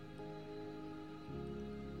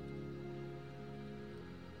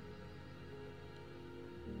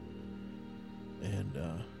 And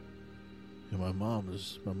my mom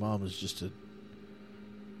is just a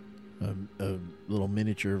little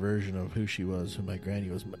miniature version of who she was, who my granny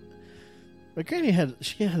was. My granny had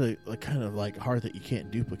a kind of like heart that you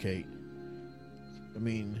can't duplicate. I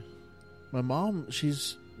mean, my mom,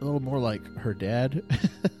 she's a little more like her dad,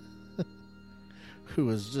 who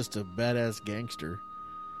was just a badass gangster.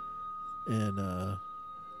 And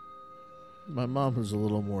my mom was a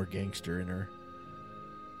little more gangster in her.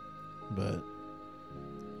 But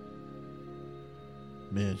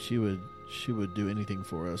man, she would do anything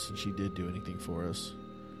for us, and she did do anything for us.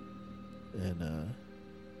 And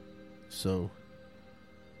so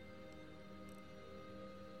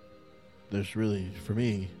there's really, for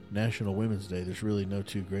me, National Women's Day, there's really no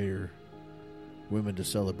two greater women to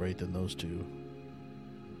celebrate than those two.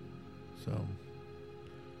 So,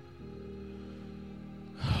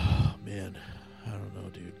 oh, man, I don't know,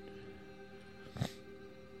 dude.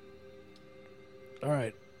 All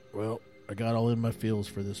right, well, I got all in my feels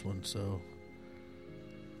for this one, so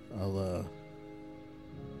I don't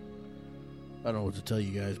know what to tell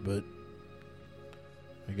you guys, but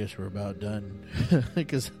I guess we're about done,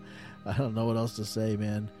 because I don't know what else to say,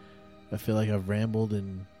 man. I feel like I've rambled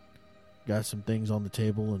and got some things on the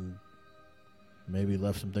table and maybe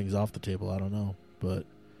left some things off the table. I don't know, but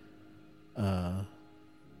I'll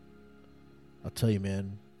tell you,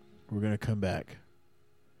 man, we're gonna come back.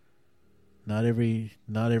 Not every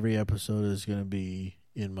episode is going to be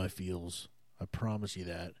in my feels. I promise you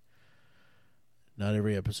that. Not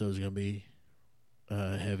every episode is going to be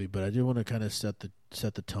heavy, but I do want to kind of set the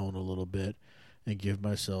tone a little bit and give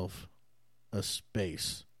myself a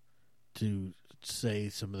space to say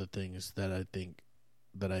some of the things that I think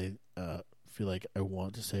that I feel like I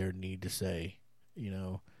want to say or need to say,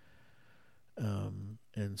 and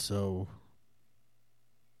so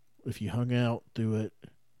if you hung out through it,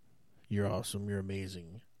 you're awesome. You're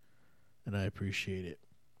amazing. And I appreciate it.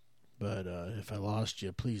 But if I lost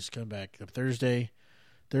you, please come back.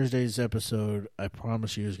 Thursday's episode, I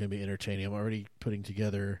promise you, is going to be entertaining. I'm already putting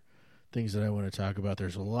together things that I want to talk about.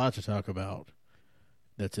 There's a lot to talk about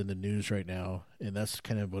that's in the news right now. And that's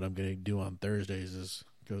kind of what I'm going to do on Thursdays, is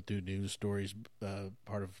go through news stories.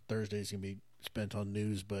 Part of Thursday is going to be spent on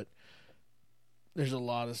news. But there's a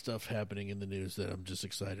lot of stuff happening in the news that I'm just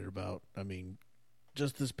excited about. I mean,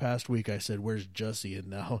 just this past week, I said, "Where's Jussie?" And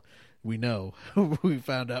now we know. We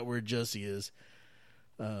found out where Jussie is.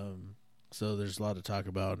 So there's a lot to talk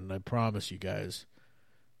about, and I promise you guys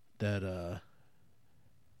that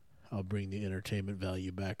I'll bring the entertainment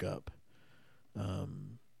value back up.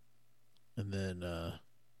 And then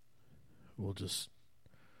we'll just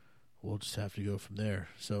have to go from there.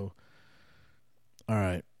 So, all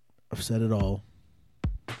right, I've said it all.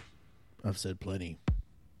 I've said plenty.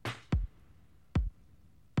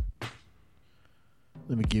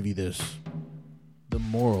 Let me give you this. The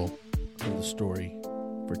moral of the story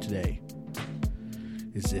for today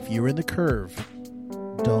is, if you're in the curve,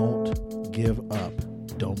 don't give up.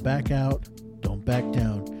 Don't back out. Don't back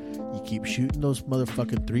down. You keep shooting those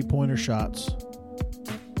motherfucking three-pointer shots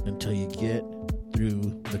until you get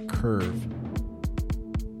through the curve.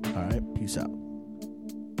 All right, peace out.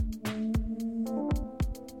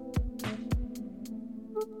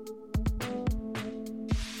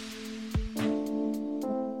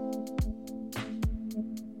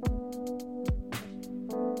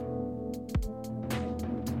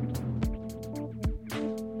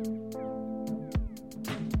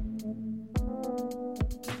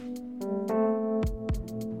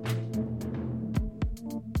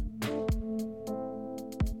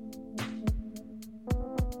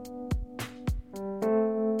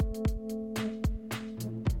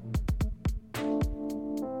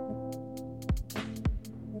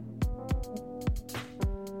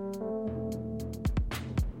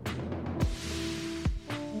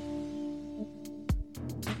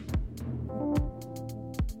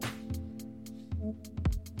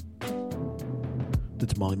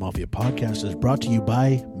 Tamale Mafia podcast is brought to you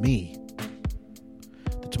by me.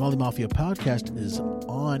 The Tamale Mafia podcast is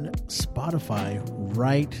on Spotify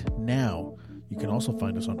right now. You can also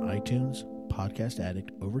find us on iTunes, Podcast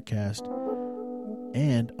Addict, Overcast,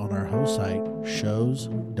 and on our host site,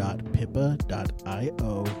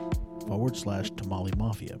 shows.pippa.io/Tamale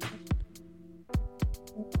Mafia.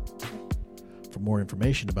 For more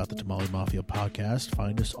information about the Tamale Mafia podcast,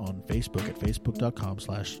 find us on Facebook at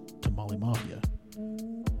facebook.com/Tamale Mafia.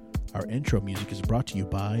 Our intro music is brought to you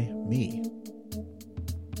by me.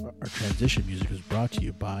 Our transition music is brought to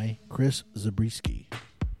you by Chris Zabriskie.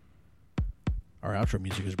 Our outro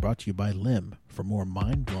music is brought to you by Lim. For more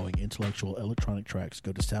mind-blowing intellectual electronic tracks,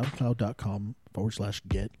 go to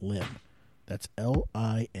soundcloud.com/getlim. That's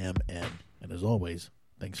LIMN. And as always,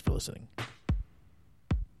 thanks for listening.